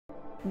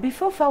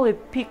Before FAWE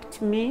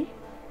picked me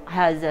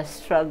as a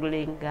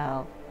struggling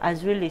girl, I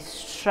was really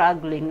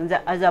struggling,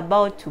 I was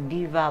about to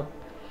give up.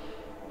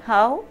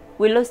 How?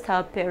 We lost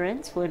our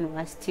parents when we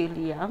were still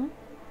young.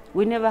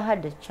 We never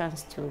had a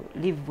chance to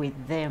live with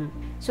them.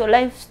 So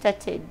life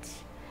started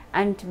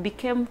and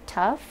became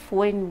tough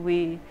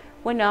when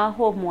our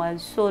home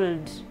was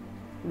sold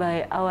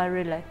by our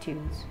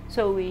relatives.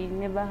 So we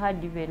never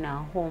had even a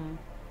home.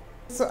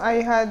 So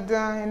I had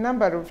a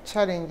number of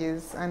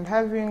challenges, and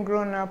having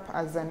grown up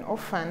as an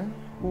orphan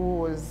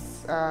who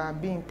was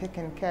being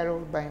taken care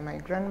of by my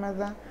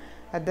grandmother,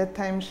 at that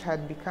time she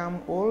had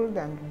become old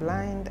and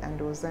blind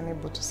and was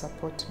unable to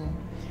support me.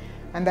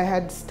 And I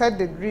had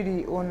started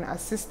really on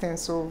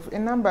assistance of a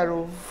number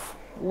of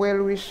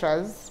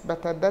well-wishers,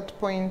 but at that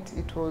point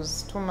it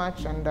was too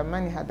much and the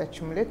money had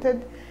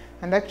accumulated.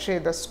 And actually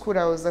the school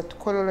I was at,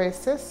 Kololo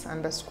SS,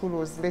 and the school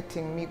was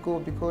letting me go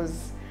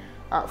because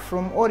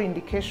from all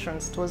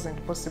indications it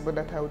wasn't possible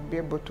that I would be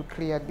able to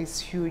clear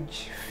this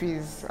huge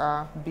fees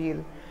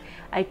bill.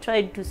 I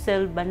tried to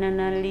sell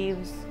banana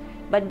leaves,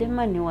 but the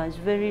money was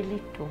very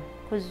little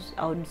because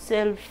I would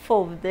sell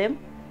 4 of them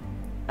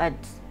at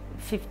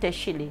 50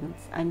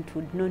 shillings and it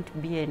would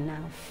not be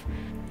enough.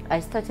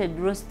 I started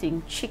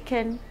roasting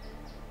chicken,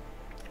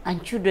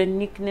 and children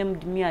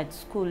nicknamed me at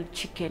school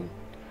Chicken,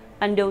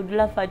 and they would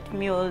laugh at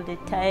me all the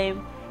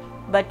time.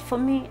 But for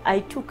me,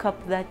 I took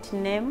up that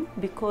name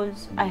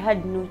because I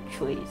had no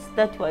choice.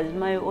 That was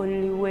my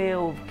only way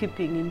of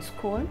keeping in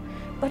school.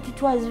 But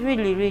it was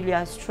really, really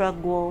a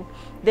struggle.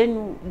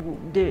 Then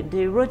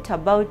they wrote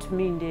about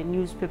me in the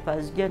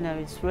newspapers.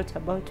 Journalists wrote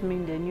about me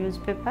in the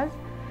newspapers.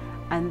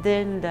 And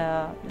then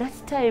that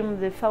time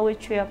the FAWE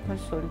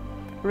chairperson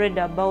read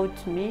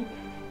about me.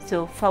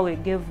 So FAWE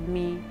gave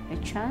me a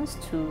chance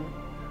to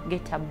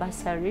get a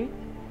bursary.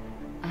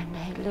 And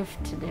I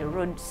left the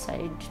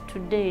roadside.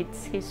 Today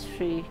it's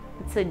history.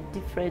 It's a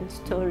different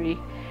story.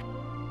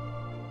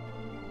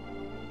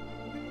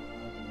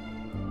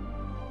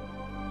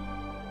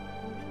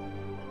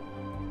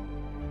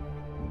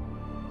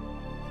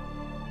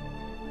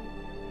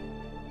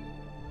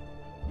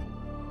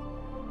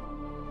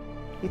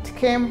 It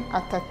came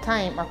at a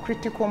time, a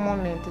critical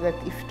moment, that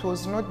if it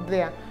was not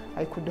there,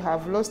 I could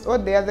have lost all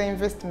the other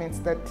investments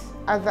that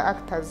other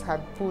actors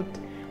had put.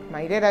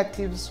 My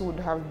relatives would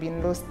have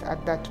been lost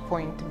at that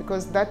point,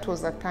 because that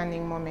was a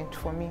turning moment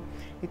for me.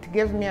 It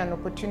gave me an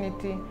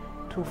opportunity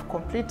to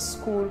complete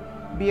school,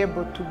 be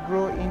able to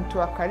grow into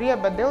a career,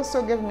 but they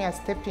also gave me a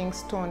stepping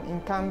stone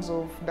in terms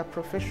of the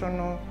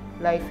professional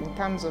life, in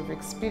terms of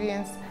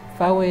experience.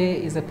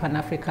 FAWE is a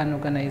Pan-African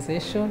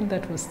organization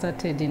that was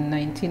started in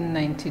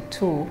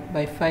 1992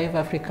 by five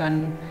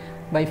African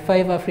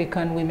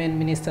women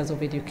ministers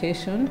of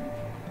education.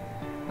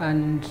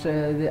 And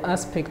the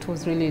aspect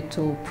was really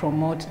to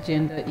promote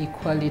gender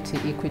equality,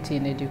 equity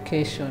in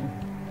education.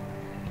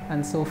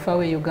 And so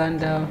FAWE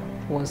Uganda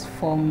was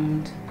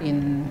formed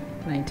in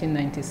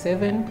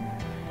 1997.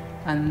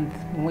 And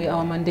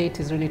our mandate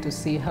is really to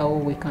see how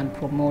we can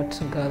promote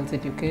girls'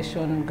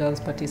 education, girls'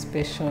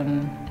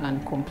 participation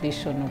and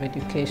completion of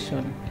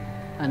education,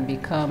 and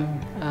become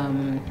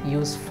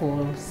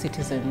useful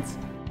citizens.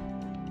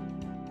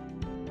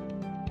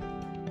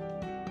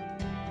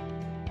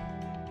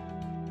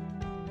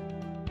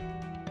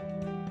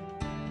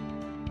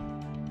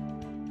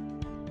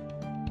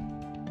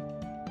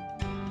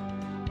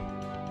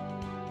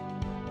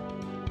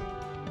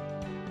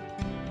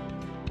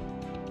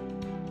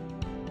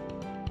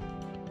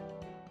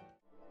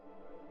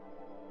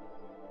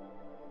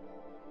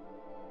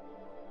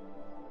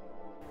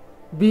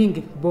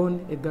 Being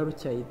born a girl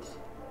child,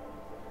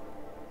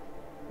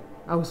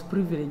 I was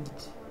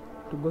privileged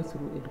to go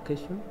through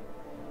education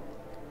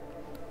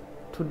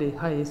to the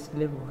highest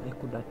level I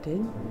could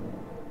attain.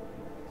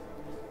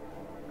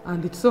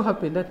 And it so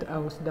happened that I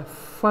was the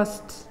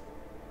first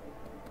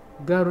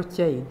girl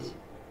child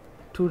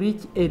to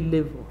reach A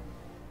level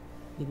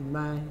in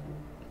my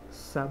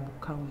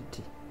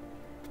sub-county,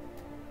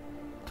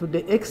 to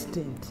the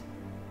extent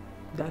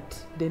that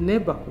the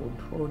neighborhood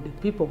or the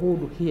people who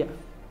would hear,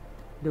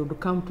 they would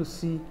come to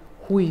see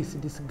who is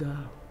this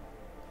girl.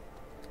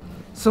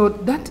 So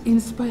that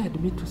inspired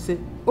me to say,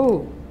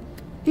 oh,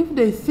 if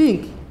they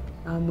think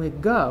I'm a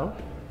girl,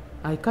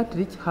 I can't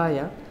reach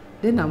higher,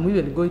 then I'm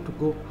even going to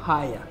go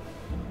higher.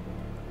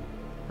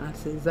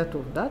 As a result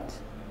of that,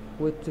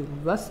 went to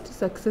university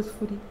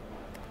successfully,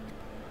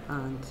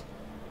 and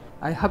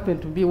I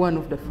happened to be one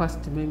of the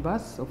first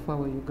members of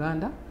FAWE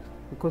Uganda,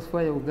 because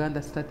FAWE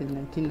Uganda started in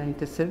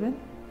 1997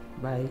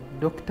 by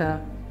Dr.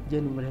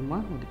 Jenny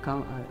Mrema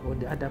or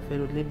the other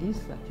fellow ladies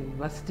at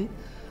university.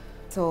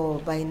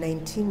 So by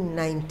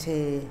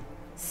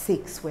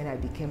 1996, when I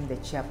became the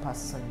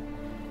chairperson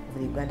of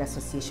the Uganda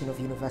Association of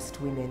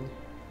University Women,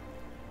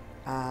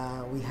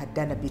 we had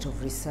done a bit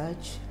of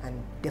research,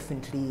 and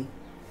definitely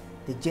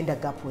the gender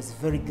gap was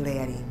very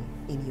glaring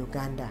in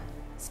Uganda,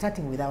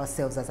 starting with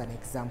ourselves as an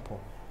example.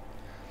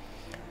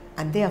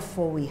 And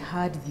therefore we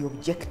had the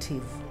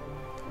objective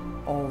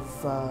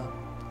of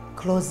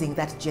closing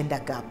that gender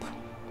gap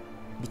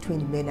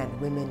between men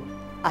and women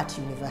at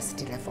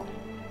university level.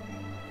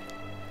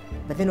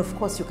 But then of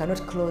course you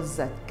cannot close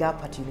that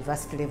gap at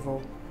university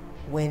level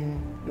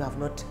when you have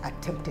not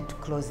attempted to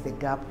close the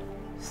gap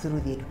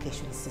through the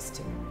education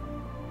system.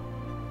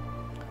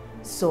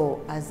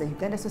 So as the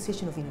Uganda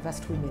Association of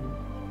University Women,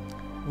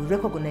 we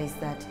recognize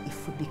that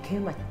if we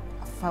became a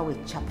FAWE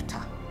chapter,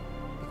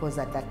 because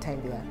at that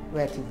time there were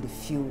relatively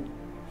few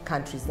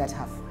countries that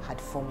had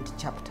formed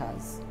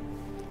chapters,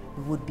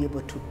 we would be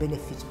able to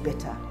benefit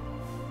better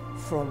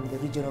from the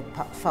regional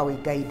FAWE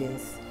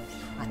guidance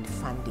and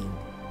funding.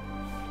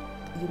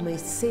 You may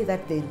say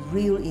that the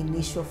real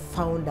initial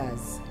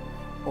founders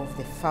of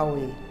the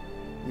FAWE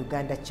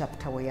Uganda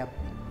chapter were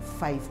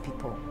 5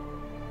 people.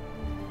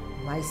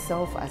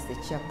 Myself as the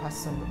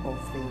chairperson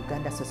of the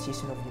Uganda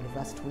Association of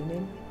University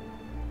Women,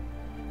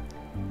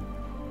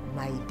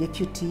 my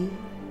deputy,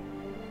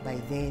 by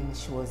then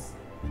she was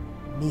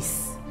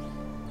Miss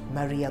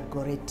Maria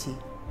Goretti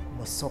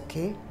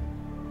Musoke.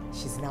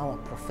 She's now a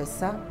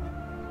professor.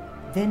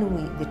 Then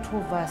the 2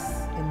 of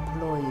us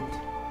employed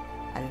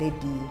a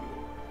lady,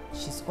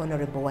 she's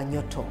Honorable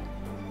Wanyoto,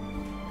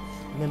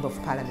 Member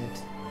of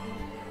Parliament.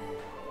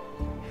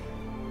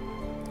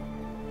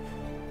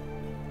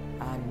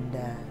 And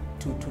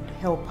to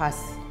help us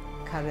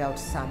carry out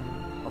some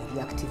of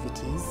the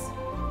activities.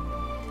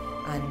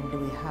 And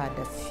we had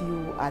a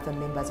few other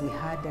members. We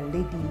had a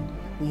lady,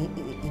 we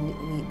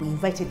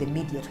invited the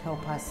media to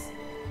help us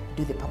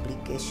do the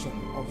publication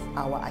of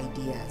our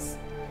ideas.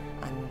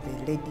 And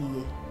the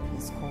lady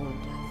is called,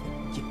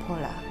 I think,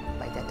 Jipola.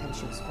 By that time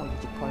she was called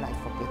Jipola, I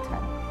forget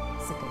her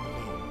second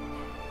name.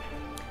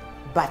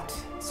 But,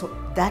 so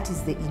that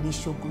is the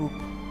initial group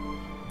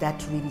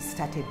that really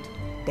started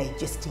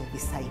digesting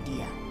this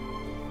idea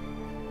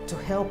to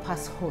help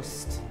us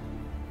host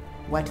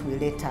what we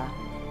later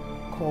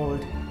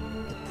called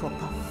a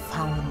proper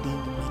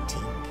founding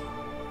meeting.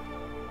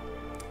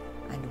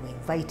 And we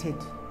invited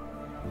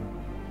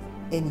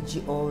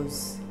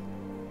NGOs,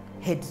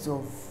 heads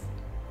of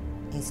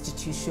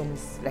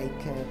institutions like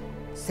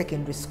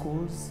secondary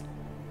schools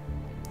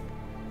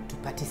to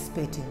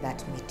participate in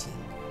that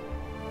meeting.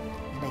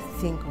 And I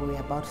think we were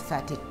about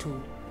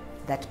 32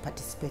 that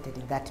participated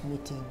in that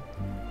meeting,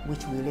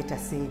 which we later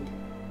said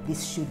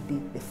this should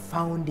be the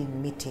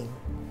founding meeting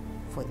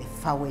for the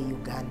FAWE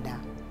Uganda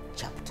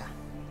chapter.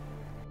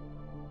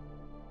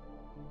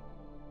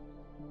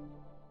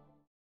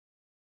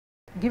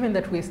 Given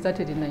that we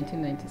started in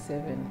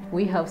 1997,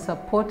 we have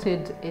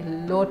supported a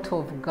lot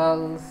of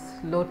girls,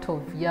 lot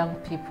of young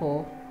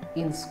people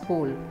in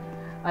school.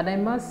 And I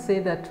must say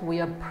that we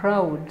are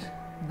proud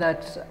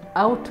that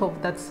out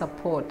of that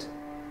support,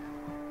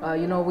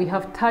 we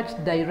have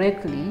touched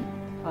directly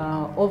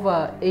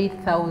over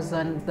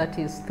 8,000, that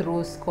is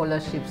through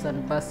scholarships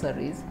and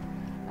bursaries.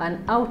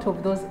 And out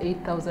of those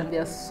 8,000,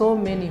 there are so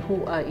many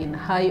who are in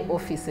high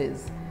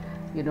offices,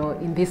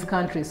 in this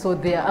country. So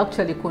they are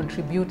actually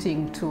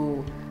contributing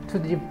to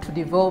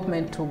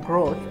development, to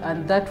growth.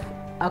 And that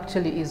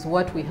actually is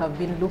what we have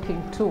been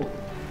looking to.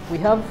 We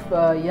have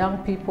young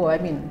people,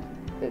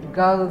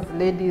 girls,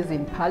 ladies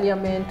in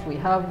parliament. We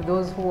have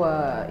those who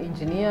are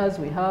engineers,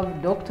 we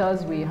have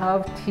doctors, we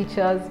have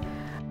teachers.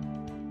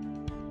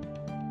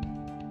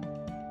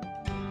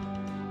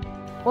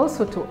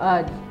 Also to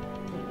add,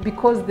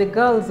 because the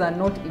girls are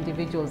not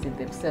individuals in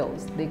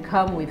themselves, they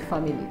come with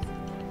families.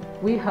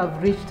 We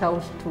have reached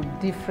out to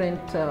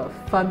different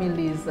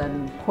families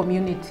and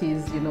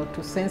communities,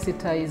 to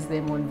sensitize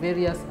them on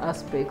various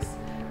aspects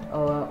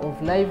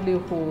of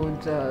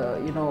livelihood,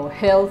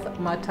 health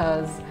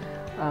matters,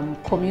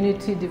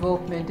 community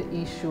development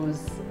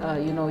issues,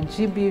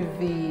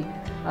 GBV,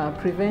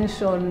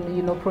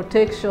 prevention,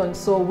 protection.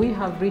 So we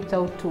have reached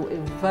out to a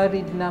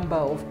varied number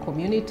of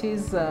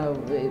communities,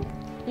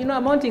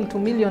 amounting to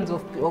millions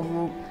of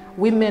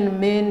women,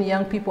 men,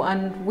 young people,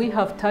 and we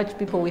have touched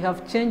people, we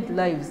have changed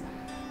lives.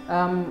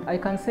 I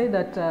can say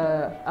that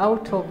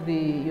out of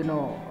the,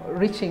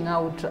 reaching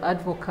out,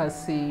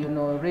 advocacy,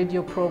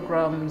 radio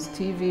programs,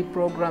 TV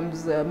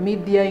programs,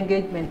 media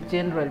engagement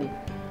generally,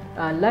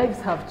 lives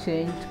have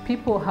changed.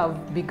 People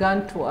have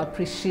begun to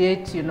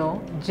appreciate,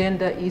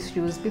 gender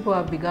issues. People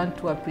have begun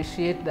to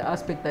appreciate the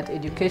aspect that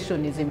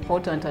education is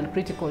important and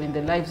critical in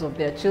the lives of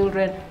their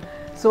children.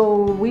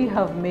 So we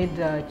have made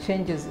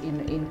changes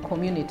in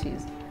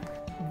communities.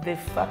 The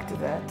fact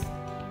that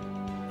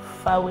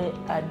FAWE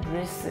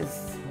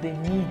addresses the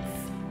needs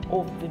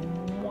of the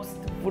most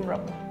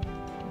vulnerable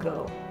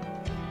girl,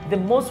 the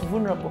most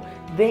vulnerable,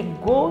 they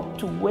go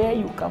to where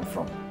you come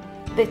from.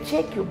 They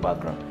check your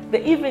background.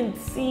 They even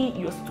see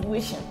your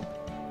situation.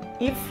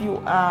 If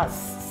you are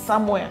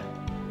somewhere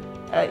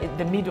in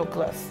the middle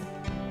class,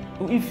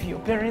 if your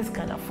parents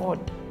can afford,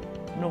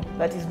 no,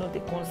 that is not a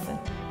concern.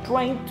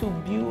 Trying to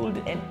build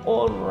an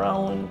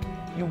all-round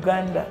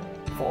Uganda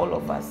for all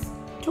of us.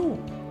 2,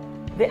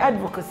 the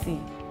advocacy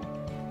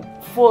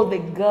for the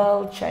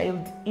girl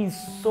child is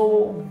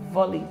so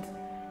valid,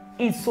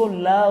 is so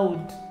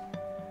loud.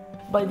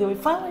 By the way,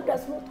 FAWE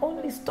does not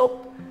only stop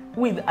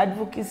with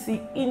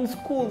advocacy in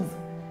schools.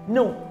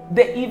 No,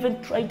 they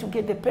even try to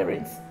get the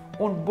parents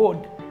on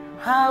board.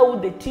 how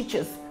the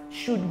teachers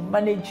should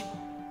manage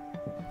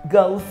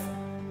girls.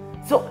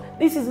 So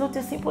this is not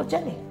a simple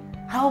journey.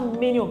 How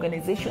many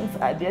organizations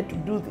are there to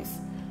do this?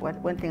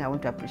 One thing I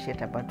want to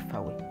appreciate about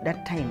FAWE,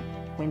 that time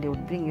when they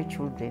would bring your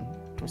children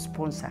to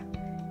sponsor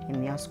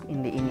in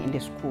the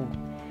school,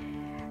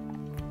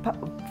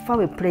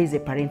 FAWE plays a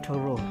parental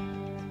role.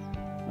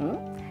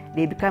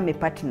 They become a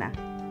partner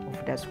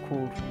of the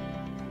school.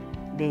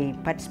 They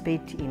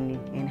participate in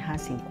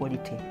enhancing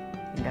quality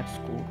in that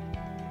school.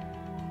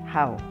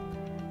 How?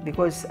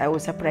 Because I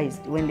was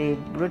surprised when they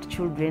brought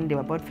children, there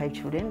were about 5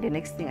 children. The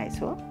next thing I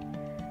saw,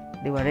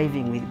 they were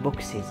arriving with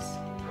boxes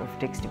of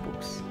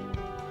textbooks.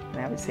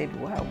 And I said,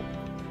 wow.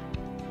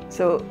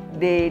 So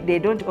they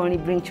don't only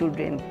bring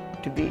children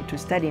to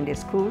study in the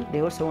school,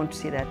 they also want to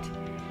see that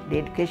the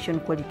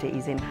education quality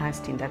is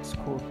enhanced in that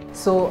school.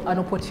 So an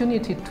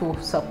opportunity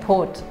to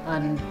support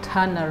and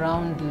turn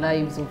around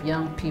lives of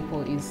young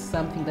people is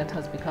something that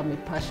has become a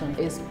passion,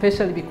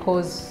 especially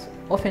because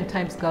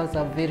oftentimes girls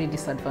are very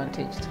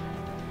disadvantaged.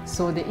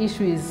 So the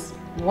issue is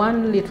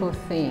one little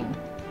thing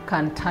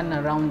can turn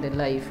around the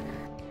life.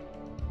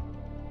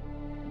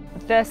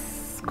 The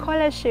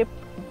scholarship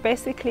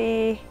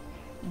basically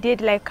did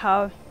like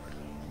a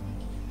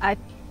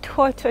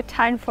total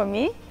turn for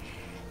me.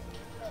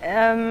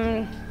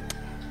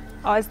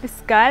 I was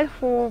this girl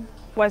who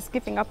was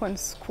giving up on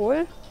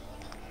school,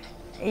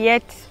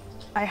 yet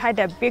I had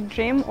a big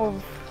dream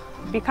of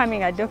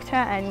becoming a doctor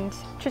and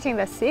treating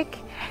the sick.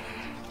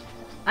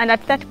 And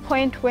at that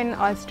point when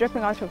I was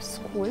dropping out of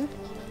school,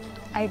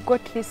 I got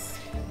this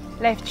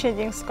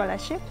life-changing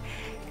scholarship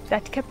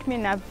that kept me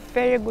in a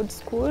very good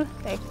school,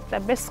 like the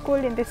best school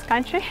in this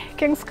country,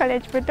 King's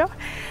College, Budo.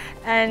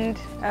 And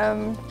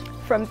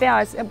from there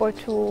I was able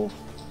to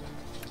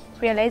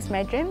realize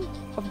my dream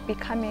of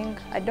becoming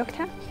a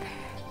doctor.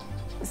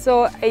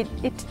 So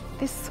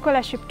this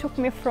scholarship took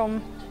me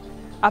from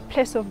a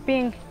place of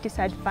being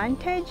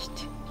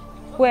disadvantaged,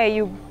 where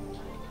you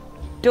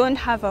don't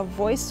have a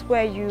voice,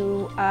 where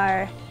you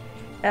are,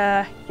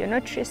 you're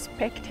not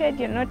respected,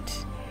 you're not,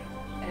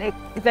 like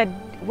that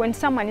when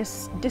someone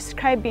is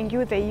describing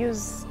you, they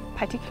use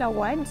particular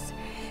words,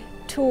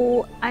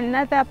 to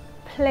another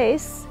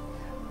place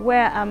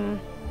where I'm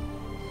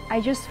a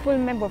useful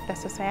member of the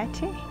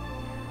society,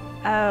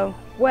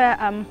 where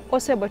I'm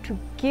also able to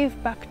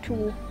give back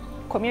to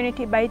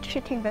community by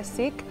treating the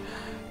sick.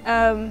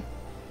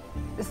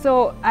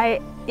 So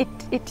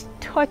it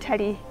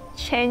totally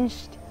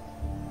changed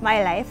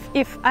my life.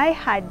 If I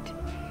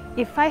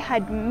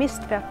had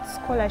missed that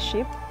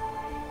scholarship,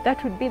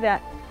 that would be the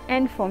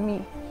end for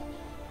me.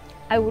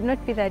 I would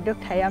not be the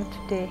doctor I am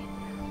today.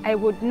 I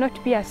would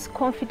not be as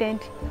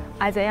confident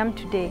as I am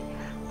today.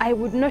 I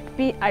would not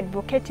be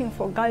advocating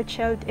for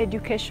girl-child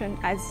education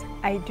as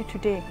I do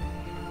today.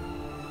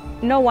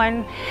 No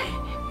one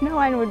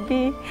would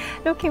be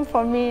looking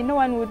for me. No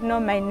one would know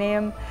my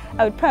name.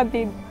 I would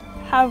probably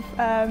have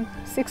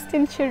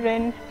 16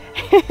 children.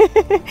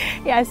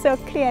 Yeah, so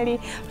clearly,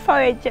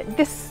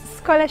 this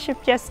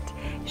scholarship just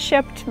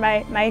shaped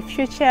my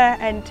future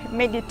and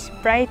made it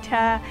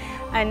brighter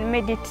and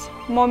made it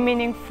more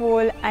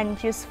meaningful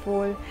and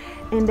useful.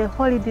 In the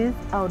holidays,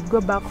 I would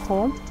go back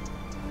home,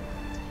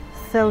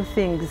 sell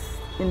things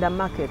in the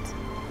market,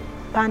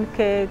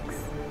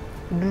 pancakes,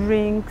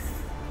 drinks,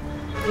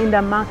 in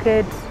the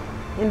market,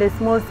 in the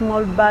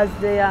small bars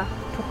there,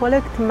 to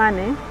collect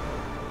money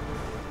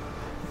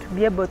to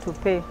be able to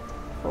pay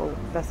for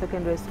the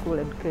secondary school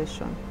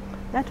education.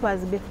 That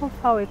was before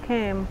FAWE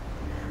came,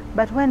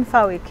 but when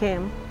FAWE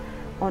came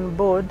on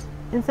board,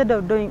 instead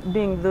of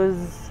doing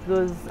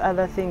those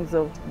other things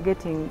of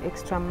getting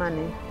extra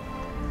money,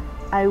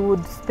 I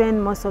would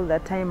spend most of the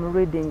time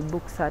reading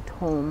books at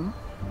home,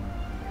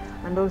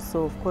 and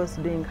also, of course,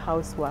 doing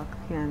housework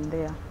here and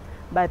there.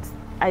 But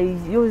I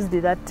used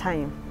that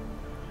time,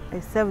 I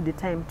saved the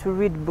time to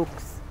read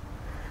books,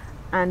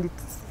 and it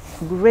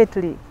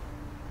greatly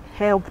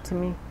helped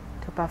me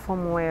to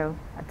perform well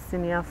at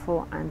Senior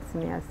 4 and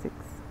Senior 6.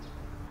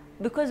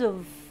 Because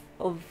of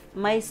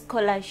my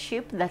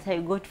scholarship that I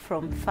got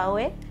from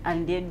FAWE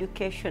and the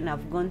education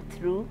I've gone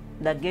through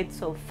the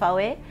gates of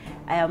FAWE,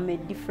 I am a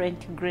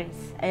different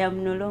grace. I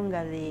am no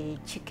longer the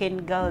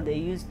chicken girl they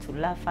used to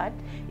laugh at.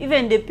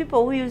 Even the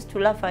people who used to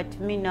laugh at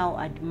me now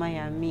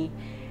admire me,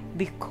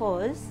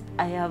 because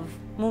I have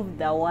moved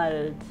the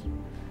world.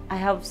 I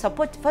have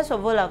first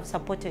of all, I've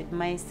supported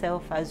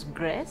myself as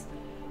Grace,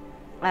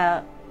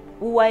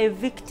 who were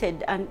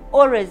evicted, and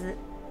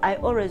I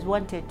always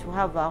wanted to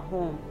have a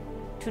home.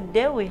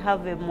 Today we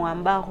have a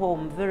Mwamba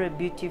home, very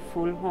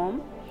beautiful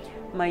home.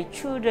 My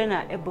children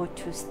are able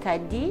to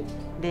study.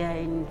 They are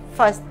in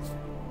first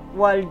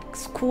world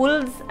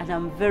schools, and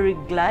I'm very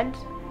glad.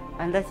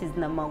 And that is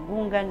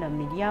Namagunga,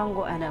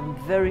 Namiryango, and I'm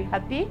very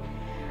happy.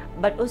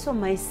 But also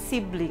my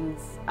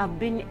siblings have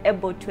been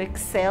able to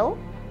excel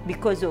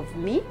because of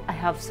me. I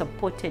have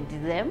supported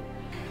them.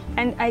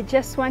 And I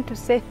just want to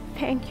say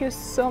thank you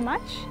so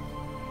much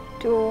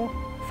to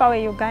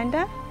FAWE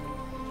Uganda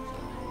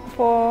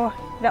for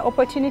the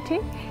opportunity.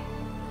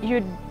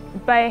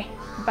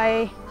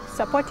 By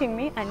supporting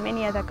me and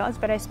many other girls,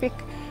 but I speak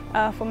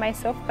for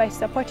myself. By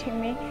supporting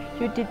me,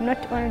 you did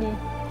not only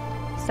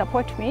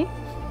support me,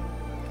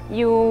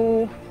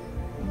 you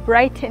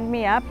brightened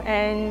me up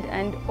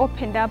and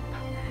opened up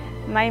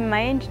my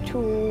mind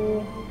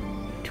to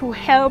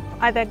help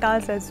other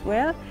girls as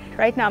well.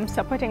 Right now I'm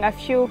supporting a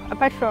few,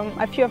 apart from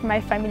a few of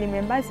my family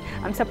members,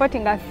 I'm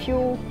supporting a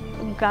few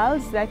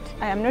girls that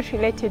I am not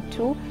related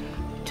to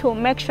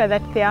make sure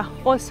that they are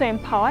also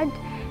empowered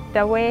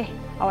the way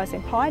I was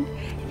empowered.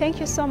 Thank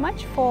you so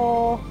much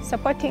for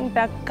supporting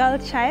the girl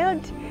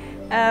child.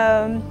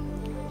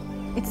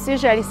 It's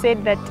usually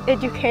said that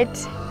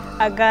educate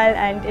a girl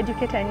and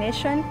educate a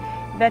nation.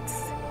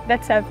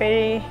 That's a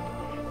very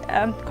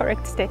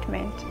correct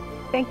statement.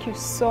 Thank you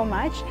so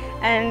much,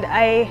 and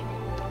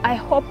I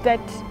hope that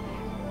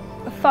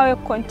FAWE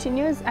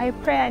continues. I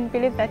pray and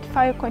believe that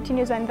FAWE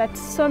continues and that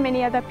so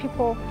many other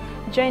people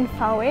join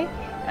FAWE,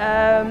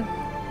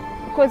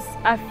 because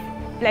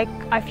like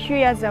a few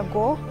years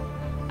ago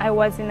I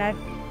was in a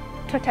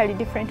totally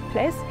different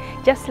place,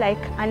 just like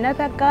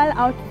another girl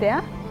out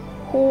there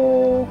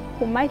who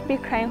might be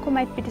crying, who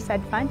might be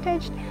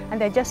disadvantaged,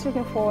 and they're just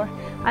looking for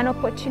an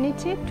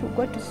opportunity to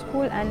go to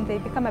school and they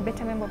become a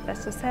better member of the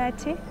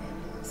society.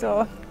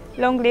 So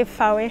long live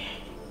FAWE.